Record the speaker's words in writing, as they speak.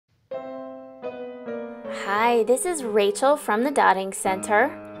Hi, this is Rachel from the Dotting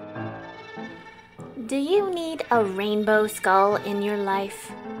Center. Do you need a rainbow skull in your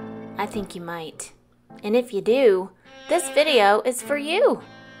life? I think you might. And if you do, this video is for you.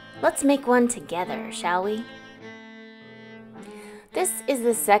 Let's make one together, shall we? This is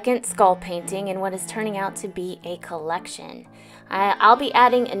the second skull painting in what is turning out to be a collection. I'll be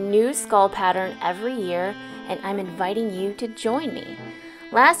adding a new skull pattern every year, and I'm inviting you to join me.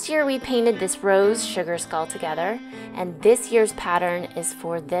 Last year we painted this rose sugar skull together, and this year's pattern is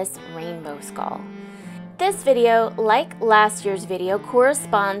for this rainbow skull. This video, like last year's video,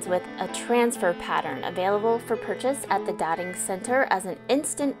 corresponds with a transfer pattern available for purchase at the Dotting Center as an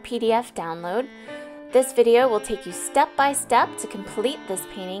instant PDF download. This video will take you step by step to complete this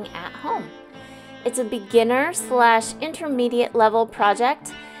painting at home. It's a beginner/intermediate level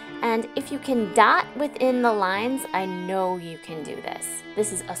project, and if you can dot within the lines, I know you can do this.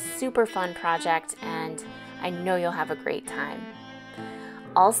 This is a super fun project, and I know you'll have a great time.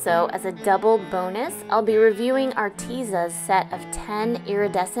 Also, as a double bonus, I'll be reviewing ARTEZA's set of 10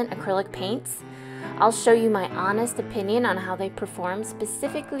 iridescent acrylic paints. I'll show you my honest opinion on how they perform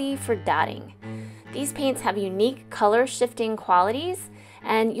specifically for dotting. These paints have unique color shifting qualities,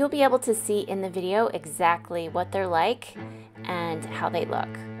 and you'll be able to see in the video exactly what they're like and how they look.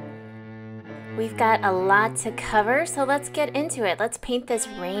 We've got a lot to cover, so let's get into it. Let's paint this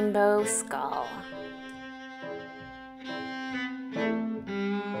rainbow skull.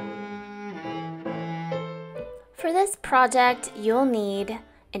 For this project, you'll need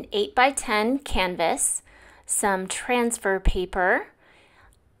an 8x10 canvas, some transfer paper,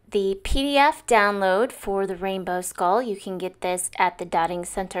 the PDF download for the rainbow skull. You can get this at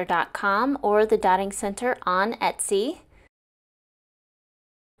thedottingcenter.com or the Dotting Center on Etsy.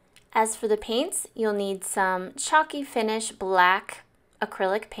 As for the paints, you'll need some chalky finish black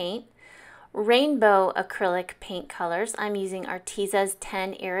acrylic paint, rainbow acrylic paint colors. I'm using ARTEZA's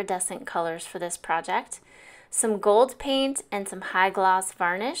 10 iridescent colors for this project, some gold paint, and some high gloss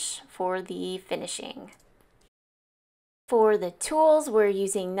varnish for the finishing. For the tools, we're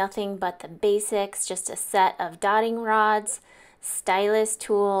using nothing but the basics, just a set of dotting rods, stylus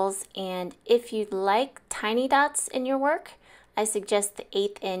tools, and if you'd like tiny dots in your work, I suggest the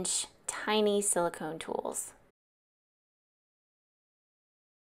 1/8" tiny silicone tools.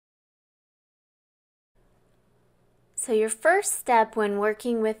 So your first step when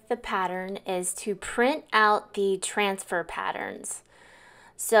working with the pattern is to print out the transfer patterns.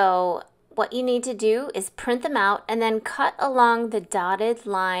 So what you need to do is print them out and then cut along the dotted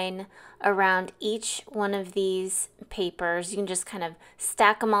line around each one of these papers. You can just kind of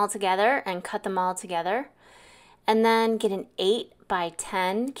stack them all together and cut them all together. And then get an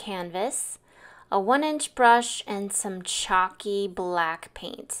 8x10 canvas, a 1" brush, and some chalky black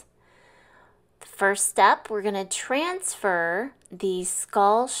paint. The first step, we're going to transfer the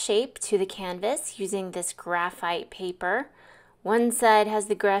skull shape to the canvas using this graphite paper. One side has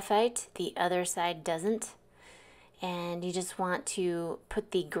the graphite, the other side doesn't. And you just want to put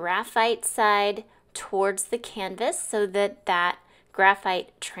the graphite side towards the canvas so that that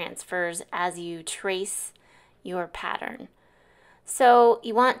graphite transfers as you trace your pattern. So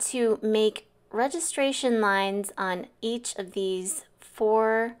you want to make registration lines on each of these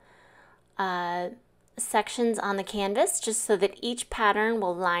 4 sections on the canvas, just so that each pattern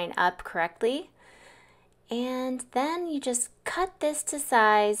will line up correctly. And then you just cut this to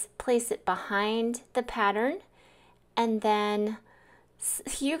size, place it behind the pattern, and then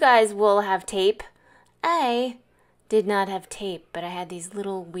you guys will have tape. I did not have tape, but I had these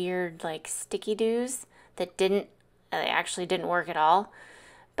little weird like sticky doos that actually didn't work at all.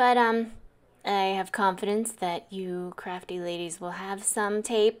 But I have confidence that you crafty ladies will have some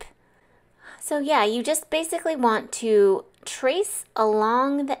tape. So yeah, you just basically want to trace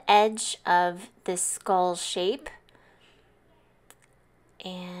along the edge of this skull shape.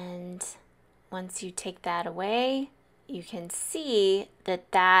 And once you take that away, you can see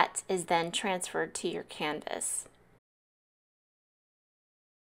that that is then transferred to your canvas.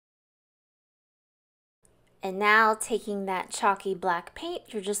 And now taking that chalky black paint,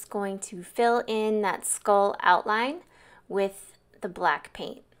 you're just going to fill in that skull outline with the black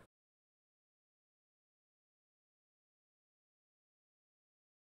paint.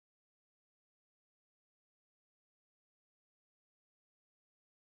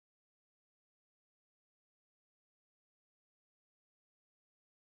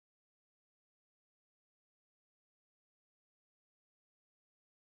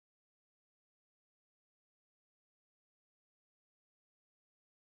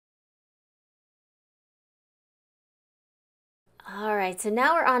 All right, so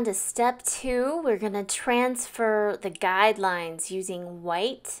now we're on to step 2. We're going to transfer the guidelines using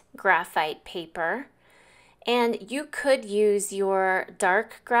white graphite paper. And you could use your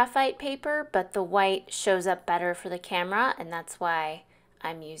dark graphite paper, but the white shows up better for the camera, and that's why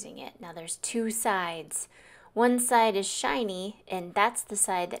I'm using it. Now there's 2 sides. One side is shiny, and that's the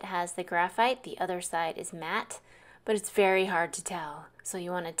side that has the graphite. The other side is matte, but it's very hard to tell. So you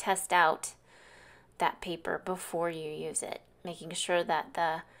want to test out that paper before you use it, making sure that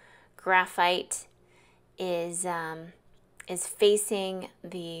the graphite is facing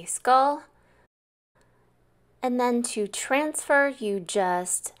the skull. And then to transfer, you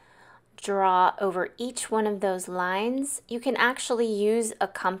just draw over each one of those lines. You can actually use a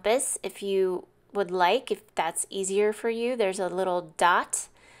compass if you would like, if that's easier for you. There's a little dot.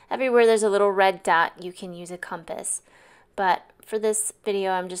 Everywhere there's a little red dot, you can use a compass. But for this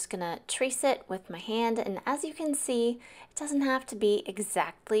video, I'm just gonna trace it with my hand. And as you can see, it doesn't have to be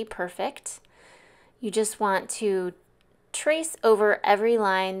exactly perfect. You just want to trace over every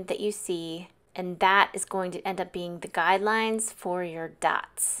line that you see, and that is going to end up being the guidelines for your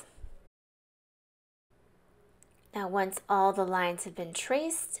dots. Now once all the lines have been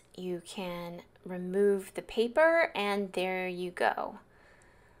traced, you can remove the paper, and there you go.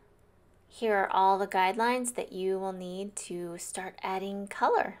 Here are all the guidelines that you will need to start adding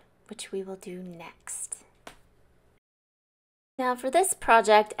color, which we will do next. Now for this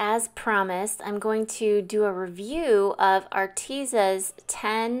project, as promised, I'm going to do a review of ARTEZA's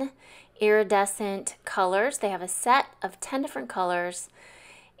 10 iridescent colors. They have a set of 10 different colors,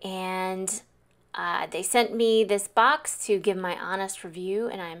 and they sent me this box to give my honest review,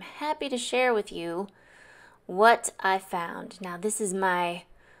 and I'm happy to share with you what I found. Now this is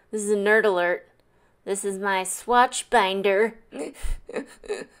a nerd alert. This is my swatch binder.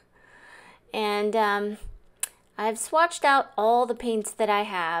 And I've swatched out all the paints that I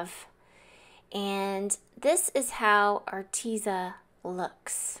have, and this is how ARTEZA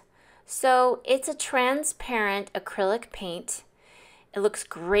looks. So it's a transparent acrylic paint. It looks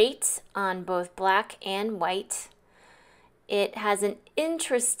great on both black and white. It has an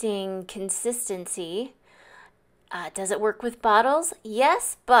interesting consistency. Does it work with bottles?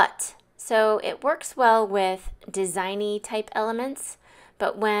 Yes, but so it works well with designy type elements,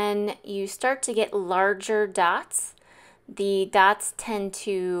 but when you start to get larger dots, the dots tend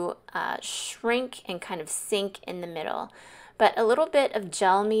to shrink and kind of sink in the middle. But a little bit of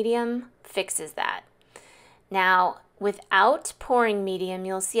gel medium fixes that. Now, without pouring medium,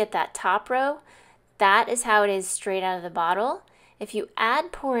 you'll see at that top row, that is how it is straight out of the bottle. If you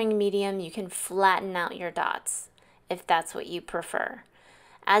add pouring medium, you can flatten out your dots, if that's what you prefer.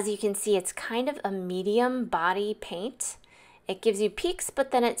 As you can see, it's kind of a medium body paint. It gives you peaks,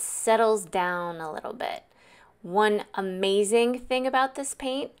 but then it settles down a little bit. One amazing thing about this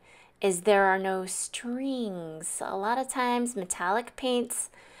paint is there are no strings. A lot of times metallic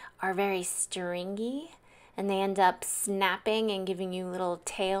paints are very stringy, and they end up snapping and giving you little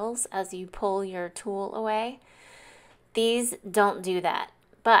tails as you pull your tool away. These don't do that,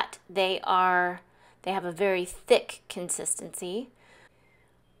 but they have a very thick consistency.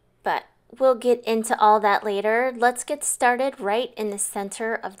 But we'll get into all that later. Let's get started right in the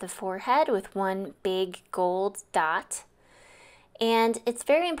center of the forehead with one big gold dot. And it's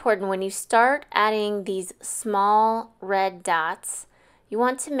very important when you start adding these small red dots, you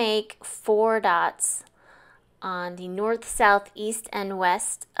want to make 4 dots on the north, south, east, and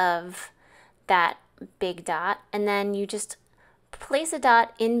west of that big dot. And then you just place a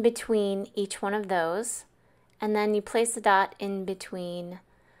dot in between each one of those. And then you place a dot in between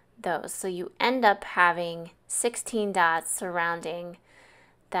those. So you end up having 16 dots surrounding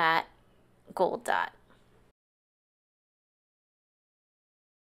that gold dot.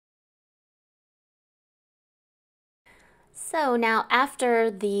 So now after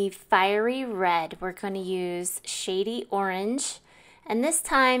the fiery red, we're going to use shady orange, and this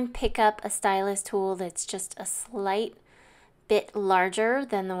time pick up a stylus tool that's just a slight bit larger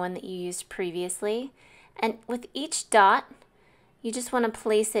than the one that you used previously. And with each dot, you just want to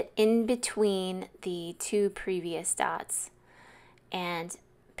place it in between the 2 previous dots. And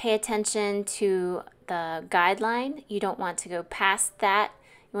pay attention to the guideline. You don't want to go past that.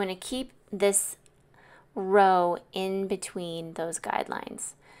 You want to keep this row in between those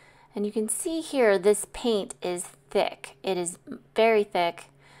guidelines. And you can see here this paint is thick. It is very thick,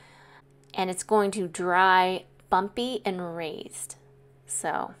 and it's going to dry bumpy and raised.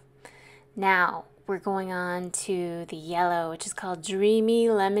 So now we're going on to the yellow, which is called Dreamy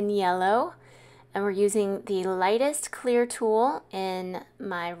Lemon Yellow, and we're using the lightest clear tool in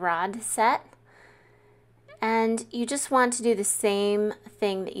my rod set. And you just want to do the same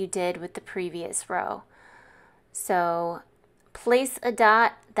thing that you did with the previous row. So place a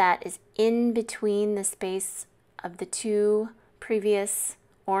dot that is in between the space of the two previous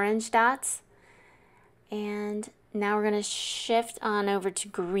orange dots. And now we're going to shift on over to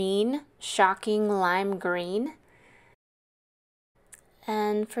green, shocking lime green.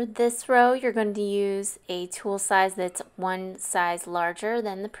 And for this row, you're going to use a tool size that's one size larger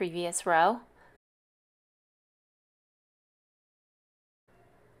than the previous row.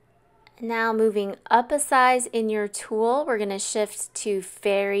 Now moving up a size in your tool, we're going to shift to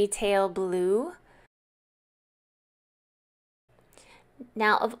Fairy Tale Blue.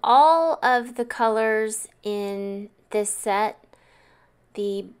 Now of all of the colors in this set,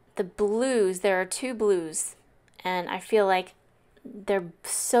 the blues, there are two blues, and I feel like they're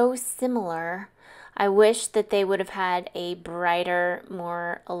so similar. I wish that they would have had a brighter,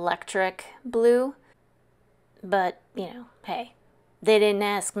 more electric blue, but you know, hey, they didn't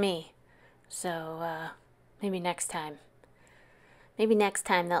ask me. So maybe next time. Maybe next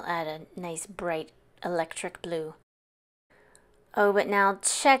time they'll add a nice bright electric blue. Oh, but now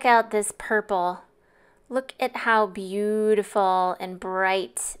check out this purple. Look at how beautiful and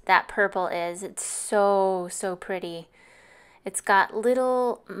bright that purple is. It's so, so pretty. It's got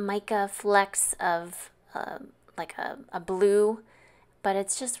little mica flecks of like a blue, but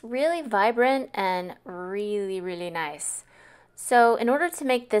it's just really vibrant and really, really nice. So in order to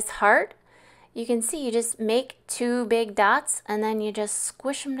make this heart, you can see you just make two big dots and then you just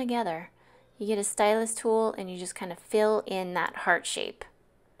squish them together. You get a stylus tool and you just kind of fill in that heart shape.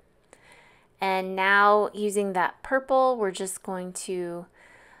 And now using that purple, we're just going to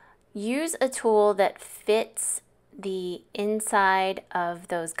use a tool that fits the inside of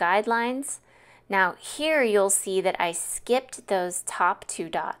those guidelines. Now here you'll see that I skipped those top two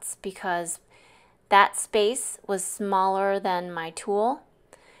dots because that space was smaller than my tool.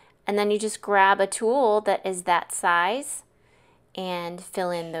 And then you just grab a tool that is that size and fill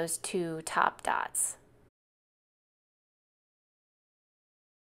in those two top dots.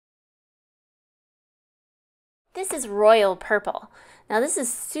 This is royal purple. Now this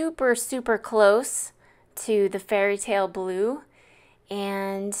is super, super close to the fairy tale blue.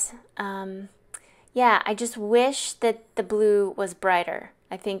 And yeah, I just wish that the blue was brighter.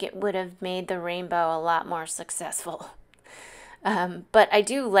 I think it would have made the rainbow a lot more successful. But I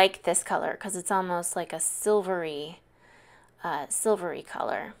do like this color because it's almost like a silvery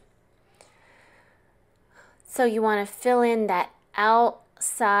color. So you want to fill in that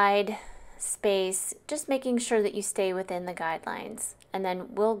outside space, just making sure that you stay within the guidelines. And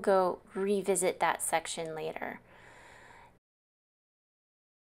then we'll go revisit that section later.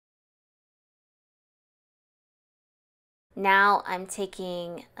 Now I'm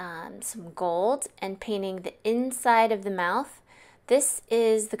taking some gold and painting the inside of the mouth. This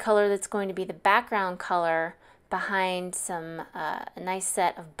is the color that's going to be the background color behind some a nice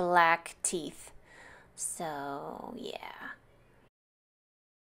set of black teeth. So yeah.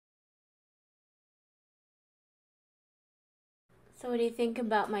 So what do you think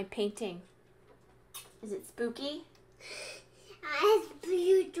about my painting? Is it spooky? It's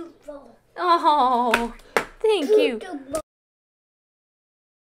beautiful. Oh, thank you.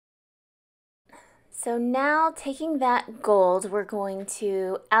 So now taking that gold, we're going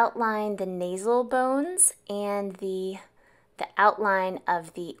to outline the nasal bones and the outline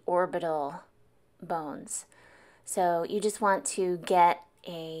of the orbital bones. So you just want to get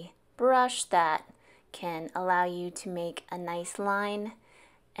a brush that can allow you to make a nice line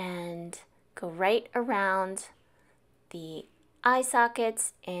and go right around the eye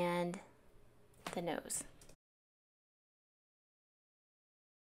sockets and the nose.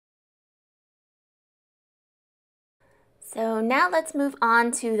 So now let's move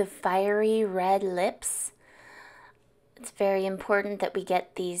on to the fiery red lips. It's very important that we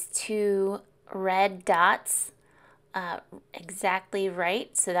get these two red dots exactly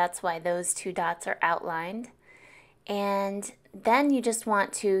right, so that's why those two dots are outlined. And then you just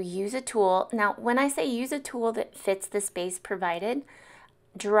want to use a tool. Now when I say use a tool that fits the space provided,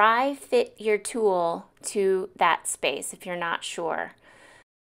 dry fit your tool to that space if you're not sure.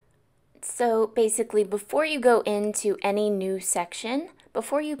 So basically, before you go into any new section,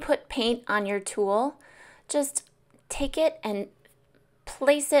 before you put paint on your tool, just take it and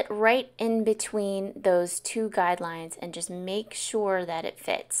place it right in between those two guidelines and just make sure that it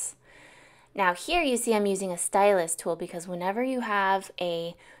fits. Now here you see I'm using a stylus tool because whenever you have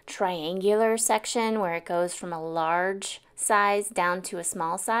a triangular section where it goes from a large size down to a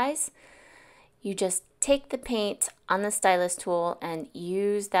small size, you just take the paint on the stylus tool and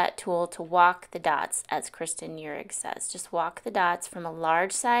use that tool to walk the dots, as Kristen Uhrig says. Just walk the dots from a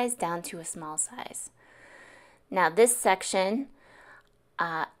large size down to a small size. Now this section,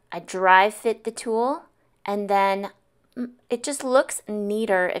 I dry fit the tool, and then it just looks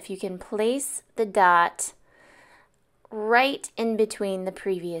neater if you can place the dot right in between the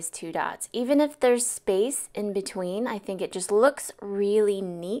previous two dots. Even if there's space in between, I think it just looks really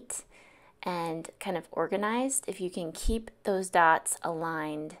neat and kind of organized if you can keep those dots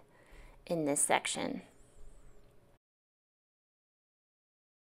aligned in this section.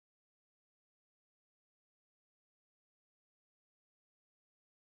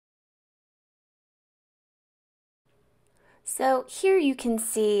 So here you can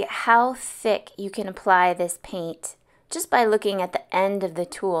see how thick you can apply this paint. Just by looking at the end of the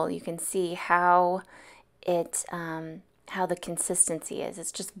tool, you can see how the consistency is.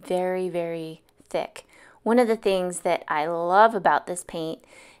 It's just very, very thick. One of the things that I love about this paint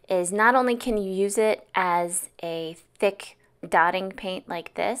is not only can you use it as a thick dotting paint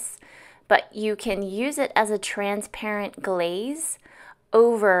like this, but you can use it as a transparent glaze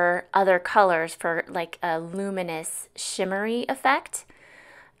over other colors for like a luminous shimmery effect.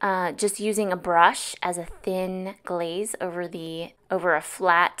 Just using a brush as a thin glaze over a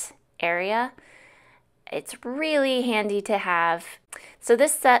flat area. It's really handy to have. So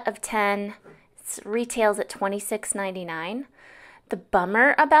this set of 10 retails at $26.99. The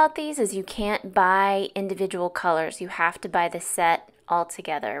bummer about these is you can't buy individual colors. You have to buy the set all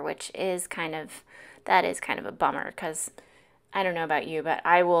together, which is kind of a bummer, because I don't know about you, but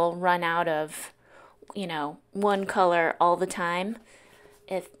I will run out of, one color all the time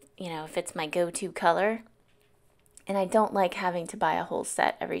if it's my go-to color. And I don't like having to buy a whole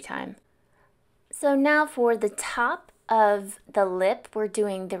set every time. So now for the top of the lip, we're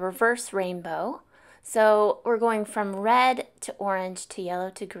doing the reverse rainbow. So we're going from red to orange to yellow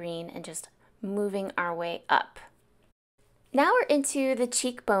to green and just moving our way up. Now we're into the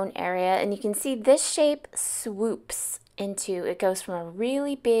cheekbone area, and you can see this shape swoops into, it goes from a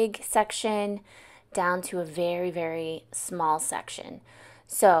really big section down to a very, very small section.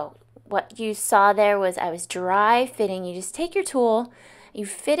 So what you saw there was I was dry fitting. You just take your tool, you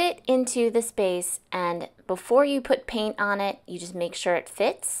fit it into the space, and before you put paint on it, you just make sure it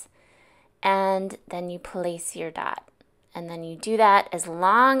fits, and then you place your dot. And then you do that as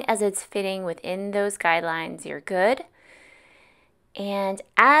long as it's fitting within those guidelines, you're good. And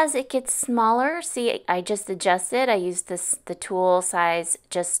as it gets smaller, see, I just adjusted. I used the tool size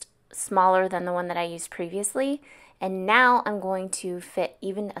just smaller than the one that I used previously. And now I'm going to fit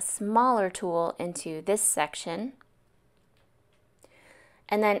even a smaller tool into this section.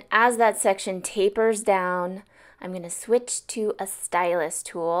 And then as that section tapers down, I'm going to switch to a stylus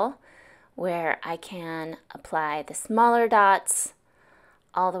tool where I can apply the smaller dots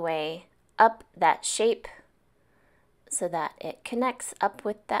all the way up that shape so that it connects up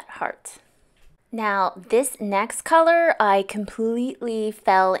with that heart. Now, this next color I completely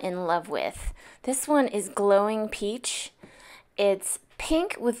fell in love with. This one is Glowing Peach. It's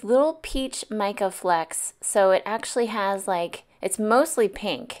pink with little peach mica flecks, so it actually has it's mostly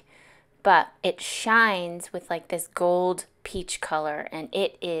pink, but it shines with this gold peach color, and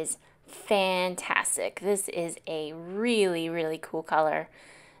it is fantastic. This is a really, really cool color.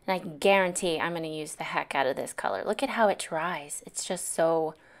 And I can guarantee I'm going to use the heck out of this color. Look at how it dries. It's just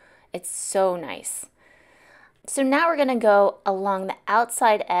it's so nice. So now we're going to go along the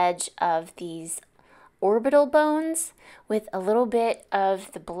outside edge of these orbital bones with a little bit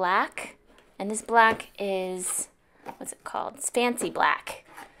of the black. And this black is, what's it called? It's fancy black.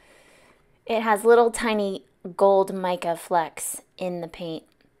 It has little tiny gold mica flecks in the paint.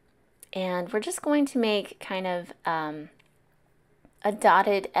 And we're just going to make kind of a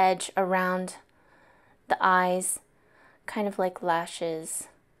dotted edge around the eyes, kind of like lashes.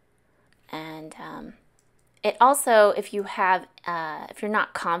 And it also, if you're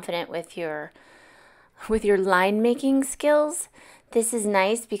not confident with your line making skills, this is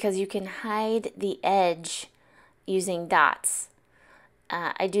nice because you can hide the edge using dots.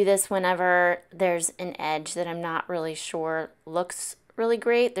 I do this whenever there's an edge that I'm not really sure looks really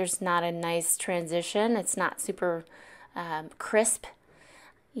great. There's not a nice transition. It's not super crisp.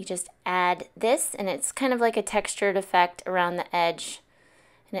 You just add this, and it's kind of like a textured effect around the edge,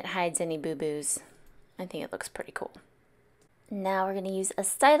 and it hides any boo-boos. I think it looks pretty cool. Now we're going to use a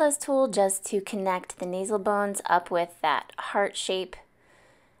stylus tool just to connect the nasal bones up with that heart shape,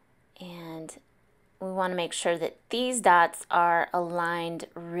 and we want to make sure that these dots are aligned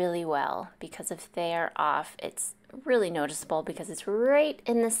really well, because if they are off, it's really noticeable because it's right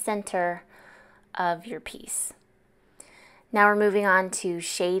in the center of your piece. Now we're moving on to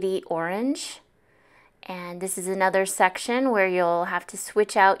shady orange. And this is another section where you'll have to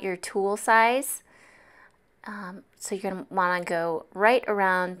switch out your tool size. So you're going to want to go right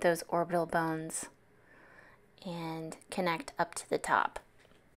around those orbital bones and connect up to the top.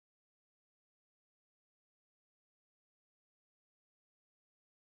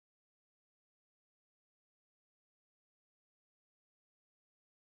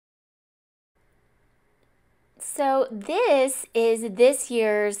 So this is this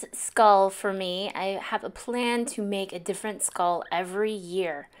year's skull for me. I have a plan to make a different skull every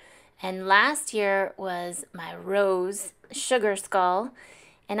year. And last year was my rose sugar skull,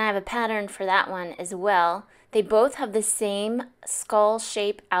 and I have a pattern for that one as well. They both have the same skull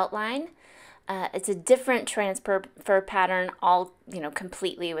shape outline. It's a different transfer pattern, all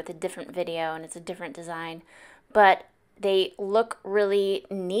completely with a different video, and it's a different design. But they look really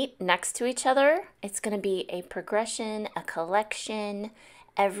neat next to each other. It's going to be a progression, a collection.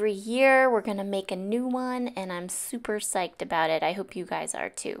 Every year we're going to make a new one, and I'm super psyched about it. I hope you guys are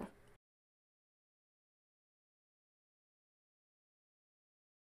too.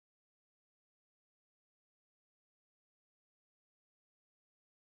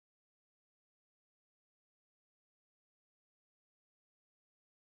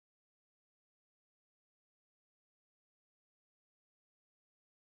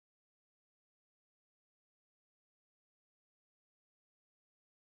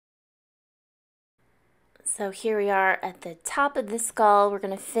 So here we are at the top of the skull. We're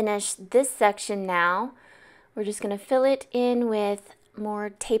going to finish this section now. We're just going to fill it in with more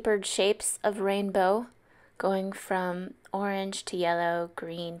tapered shapes of rainbow, going from orange to yellow,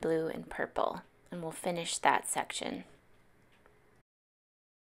 green, blue, and purple. And we'll finish that section.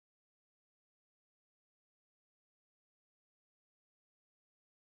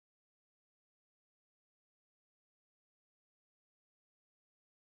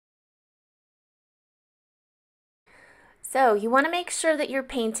 So you want to make sure that your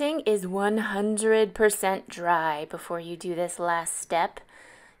painting is 100% dry before you do this last step.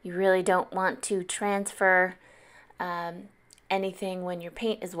 You really don't want to transfer anything when your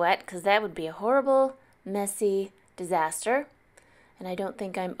paint is wet, because that would be a horrible, messy disaster. And I don't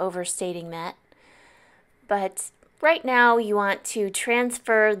think I'm overstating that. But right now you want to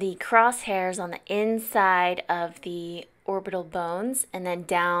transfer the crosshairs on the inside of the orbital bones, and then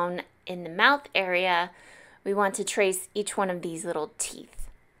down in the mouth area we want to trace each one of these little teeth.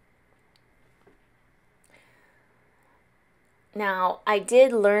 Now, I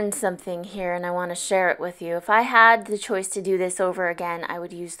did learn something here and I want to share it with you. If I had the choice to do this over again, I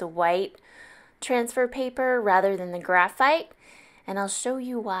would use the white transfer paper rather than the graphite, and I'll show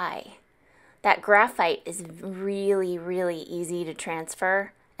you why. That graphite is really, really easy to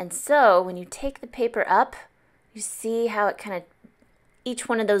transfer, and so when you take the paper up, you see how it kind of, each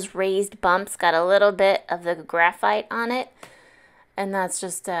one of those raised bumps got a little bit of the graphite on it, and that's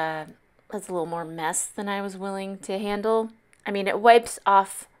just that's a little more mess than I was willing to handle. I mean, it wipes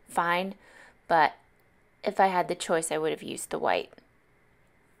off fine, but if I had the choice, I would have used the white.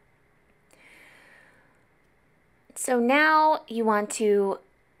 So now you want to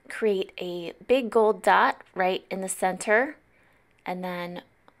create a big gold dot right in the center, and then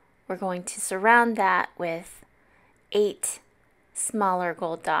we're going to surround that with 8 smaller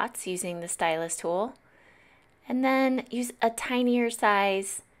gold dots using the stylus tool, and then use a tinier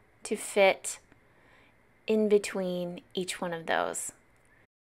size to fit in between each one of those.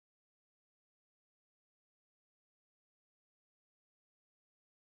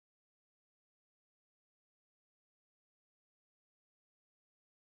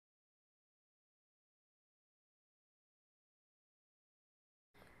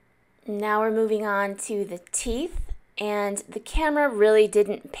 Now we're moving on to the teeth, and the camera really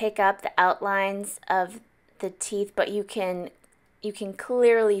didn't pick up the outlines of the teeth, but you can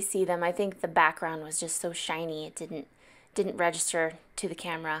clearly see them. I think the background was just so shiny it didn't register to the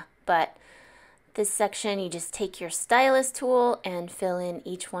camera. But this section, you just take your stylus tool and fill in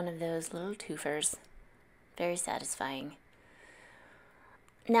each one of those little twofers. Very satisfying.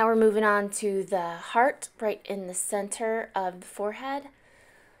 Now we're moving on to the heart right in the center of the forehead.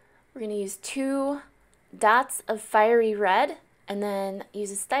 We're going to use 2 dots of fiery red and then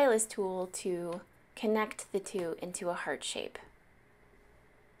use a stylus tool to connect the two into a heart shape.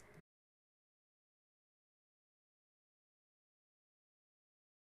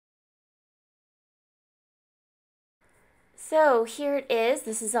 So here it is.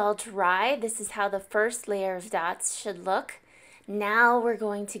 This is all dry. This is how the first layer of dots should look. Now we're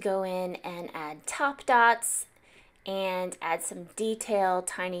going to go in and add top dots and add some detail,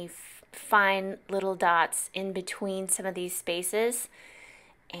 tiny fine little dots in between some of these spaces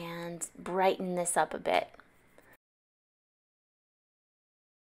and brighten this up a bit.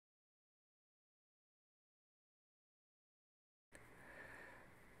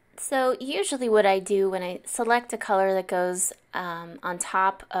 So usually what I do when I select a color that goes on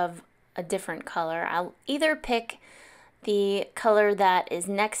top of a different color, I'll either pick the color that is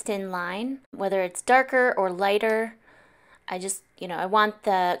next in line, whether it's darker or lighter. I want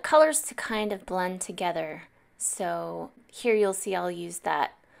the colors to kind of blend together. So here you'll see I'll use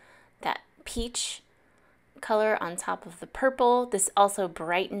that peach color on top of the purple. This also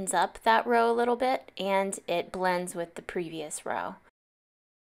brightens up that row a little bit, and it blends with the previous row.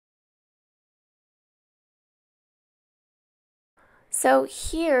 So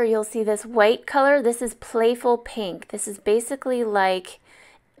here you'll see this white color. This is playful pink. This is basically like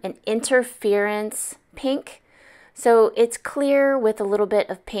an interference pink. So it's clear with a little bit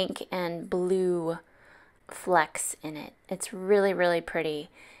of pink and blue flecks in it. It's really, really pretty.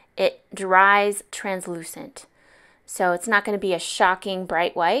 It dries translucent. So it's not going to be a shocking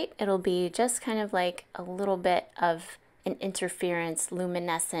bright white. It'll be just kind of like a little bit of an interference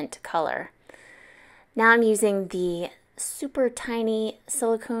luminescent color. Now I'm using the super tiny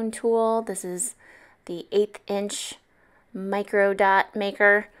silicone tool. This is the 1/8 inch micro dot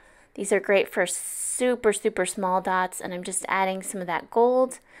maker. These are great for super, super small dots, and I'm just adding some of that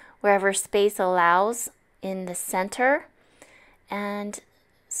gold wherever space allows in the center, and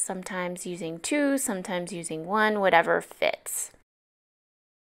sometimes using 2, sometimes using 1, whatever fits.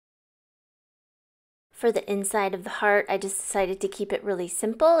 For the inside of the heart, I just decided to keep it really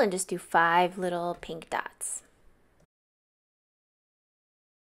simple and just do 5 little pink dots.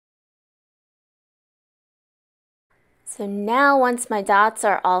 So now once my dots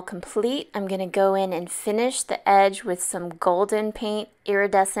are all complete, I'm going to go in and finish the edge with some golden paint,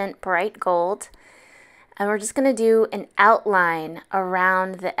 iridescent bright gold. And we're just going to do an outline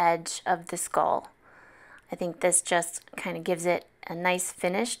around the edge of the skull. I think this just kind of gives it a nice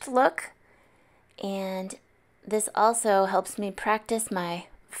finished look. And this also helps me practice my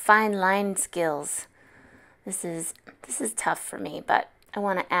fine line skills. This is tough for me, but I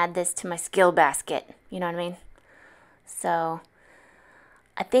want to add this to my skill basket. You know what I mean? So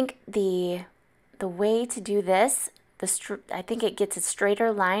I think the way to do this, I think it gets a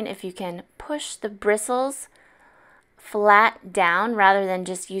straighter line if you can push the bristles flat down rather than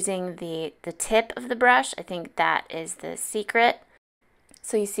just using the tip of the brush. I think that is the secret.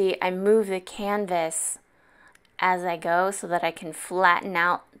 So you see I move the canvas as I go so that I can flatten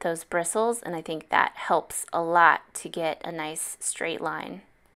out those bristles, and I think that helps a lot to get a nice straight line.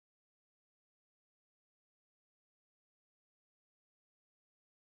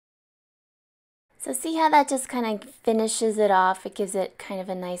 So see how that just kind of finishes it off? It gives it kind of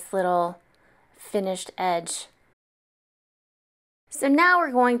a nice little finished edge. So now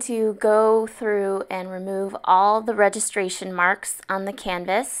we're going to go through and remove all the registration marks on the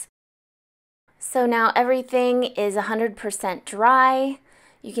canvas. So now everything is 100% dry.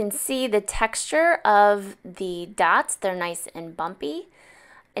 You can see the texture of the dots. They're nice and bumpy.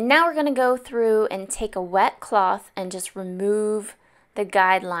 And now we're going to go through and take a wet cloth and just remove the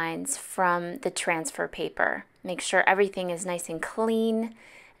guidelines from the transfer paper. Make sure everything is nice and clean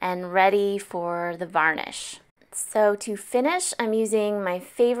and ready for the varnish. So to finish, I'm using my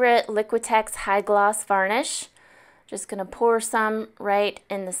favorite Liquitex High Gloss varnish. Just gonna pour some right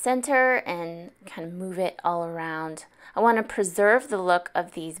in the center and kind of move it all around. I want to preserve the look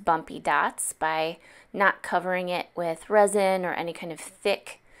of these bumpy dots by not covering it with resin or any kind of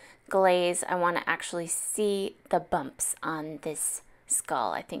thick glaze. I want to actually see the bumps on this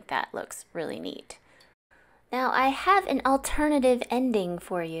skull. I think that looks really neat. Now I have an alternative ending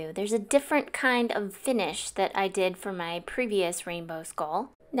for you. There's a different kind of finish that I did for my previous rainbow skull.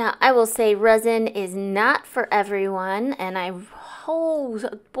 Now I will say resin is not for everyone, and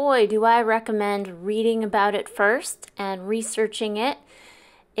oh boy, do I recommend reading about it first and researching it.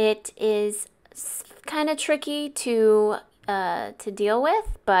 It is kind of tricky to deal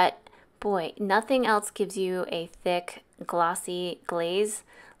with, but boy, nothing else gives you a thick glossy glaze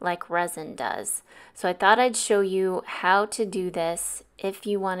like resin does. So I thought I'd show you how to do this if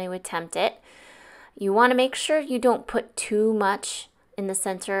you want to attempt it. You want to make sure you don't put too much in the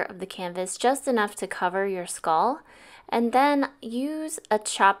center of the canvas, just enough to cover your skull, and then use a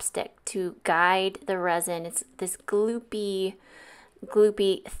chopstick to guide the resin. It's this gloopy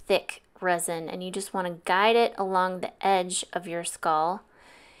thick resin, and you just want to guide it along the edge of your skull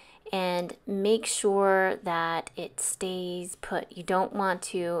and make sure that it stays put. You don't want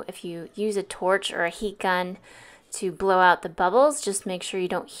to, if you use a torch or a heat gun To blow out the bubbles, just make sure you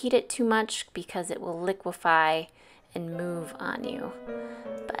don't heat it too much because it will liquefy and move on you.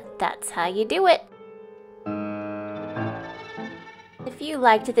 But that's how you do it. If you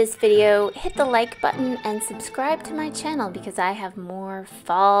liked this video, hit the like button and subscribe to my channel because I have more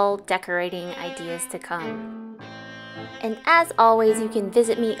fall decorating ideas to come. And as always, you can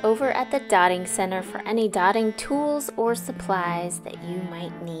visit me over at the Dotting Center for any dotting tools or supplies that you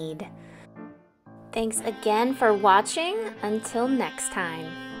might need. Thanks again for watching. Until next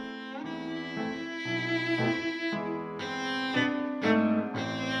time.